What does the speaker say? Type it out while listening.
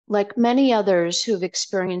Like many others who've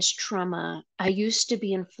experienced trauma, I used to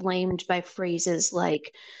be inflamed by phrases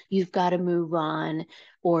like, you've got to move on,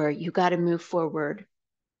 or you got to move forward.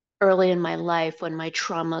 Early in my life, when my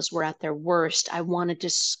traumas were at their worst, I wanted to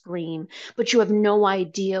scream, but you have no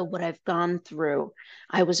idea what I've gone through.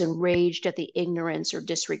 I was enraged at the ignorance or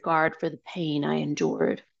disregard for the pain I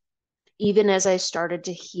endured. Even as I started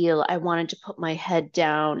to heal, I wanted to put my head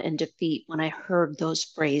down in defeat when I heard those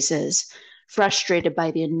phrases, frustrated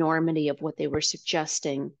by the enormity of what they were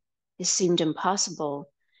suggesting. It seemed impossible.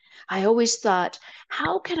 I always thought,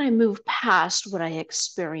 how can I move past what I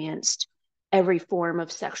experienced? Every form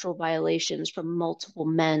of sexual violations from multiple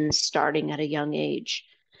men starting at a young age.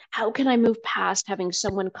 How can I move past having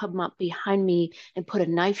someone come up behind me and put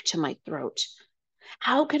a knife to my throat?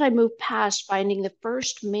 How can I move past finding the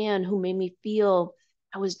first man who made me feel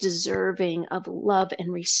I was deserving of love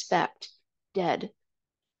and respect dead?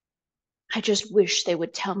 I just wish they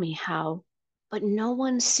would tell me how, but no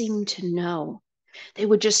one seemed to know. They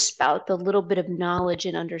would just spout the little bit of knowledge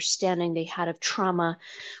and understanding they had of trauma,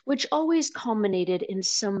 which always culminated in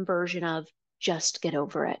some version of just get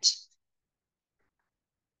over it.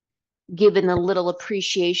 Given the little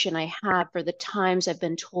appreciation I have for the times I've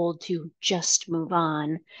been told to just move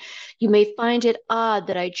on, you may find it odd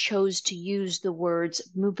that I chose to use the words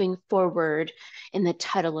moving forward in the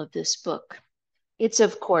title of this book. It's,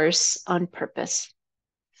 of course, on purpose.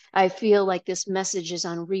 I feel like this message is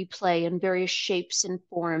on replay in various shapes and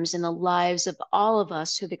forms in the lives of all of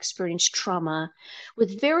us who've experienced trauma,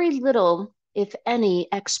 with very little, if any,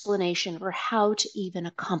 explanation for how to even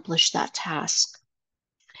accomplish that task.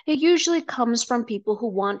 It usually comes from people who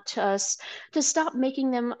want us to stop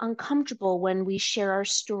making them uncomfortable when we share our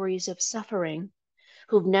stories of suffering,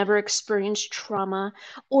 who've never experienced trauma,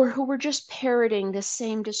 or who were just parroting the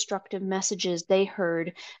same destructive messages they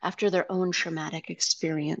heard after their own traumatic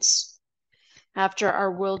experience. After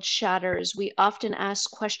our world shatters, we often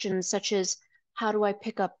ask questions such as, how do I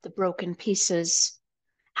pick up the broken pieces?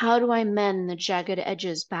 How do I mend the jagged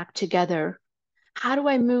edges back together? How do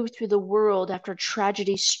I move through the world after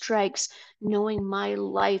tragedy strikes, knowing my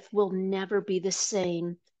life will never be the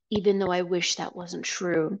same, even though I wish that wasn't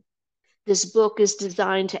true? This book is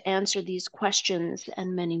designed to answer these questions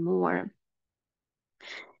and many more.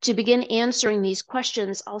 To begin answering these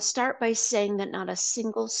questions, I'll start by saying that not a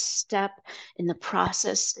single step in the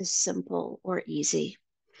process is simple or easy.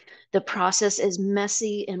 The process is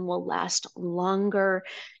messy and will last longer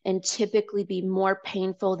and typically be more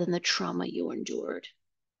painful than the trauma you endured.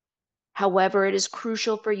 However, it is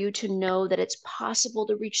crucial for you to know that it's possible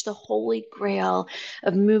to reach the holy grail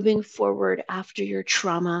of moving forward after your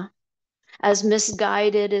trauma. As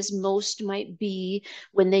misguided as most might be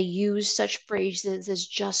when they use such phrases as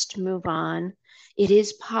just move on, it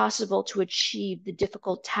is possible to achieve the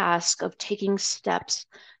difficult task of taking steps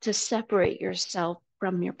to separate yourself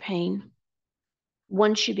from your pain.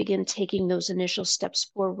 Once you begin taking those initial steps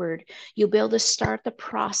forward, you'll be able to start the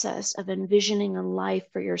process of envisioning a life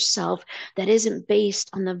for yourself that isn't based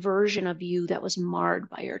on the version of you that was marred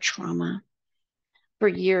by your trauma. For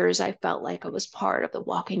years, I felt like I was part of the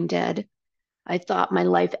walking dead. I thought my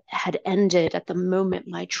life had ended at the moment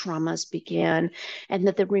my traumas began, and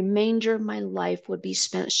that the remainder of my life would be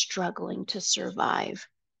spent struggling to survive.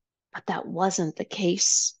 But that wasn't the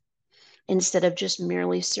case. Instead of just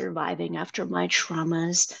merely surviving after my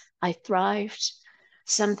traumas, I thrived.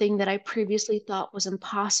 Something that I previously thought was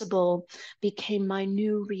impossible became my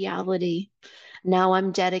new reality. Now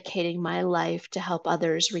I'm dedicating my life to help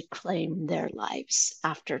others reclaim their lives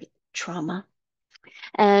after trauma.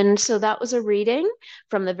 And so that was a reading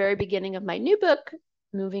from the very beginning of my new book,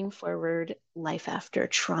 Moving Forward, Life After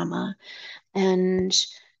Trauma. And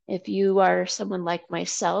if you are someone like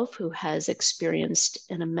myself who has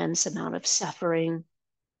experienced an immense amount of suffering,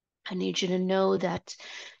 I need you to know that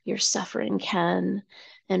your suffering can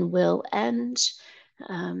and will end.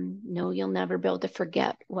 No, you'll never be able to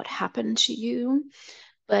forget what happened to you,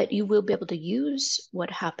 but you will be able to use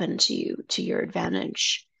what happened to you to your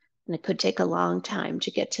advantage. And it could take a long time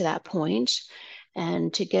to get to that point.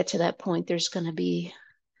 And to get to that point, there's going to be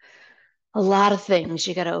a lot of things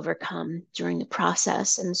you got to overcome during the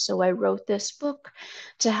process. And so I wrote this book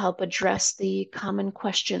to help address the common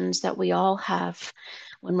questions that we all have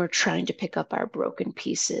when we're trying to pick up our broken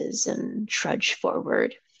pieces and trudge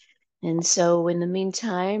forward. And so in the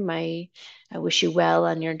meantime, I wish you well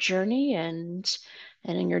on your journey and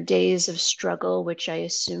in your days of struggle, which I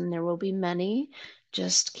assume there will be many.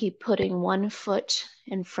 Just keep putting one foot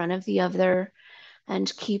in front of the other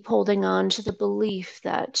and keep holding on to the belief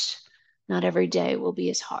that not every day will be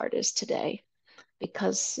as hard as today,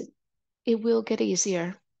 because it will get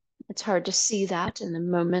easier. It's hard to see that in the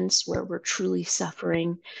moments where we're truly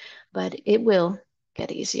suffering, but it will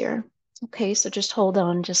get easier. Okay, so just hold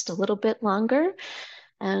on just a little bit longer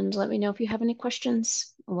and let me know if you have any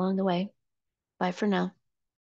questions along the way. Bye for now.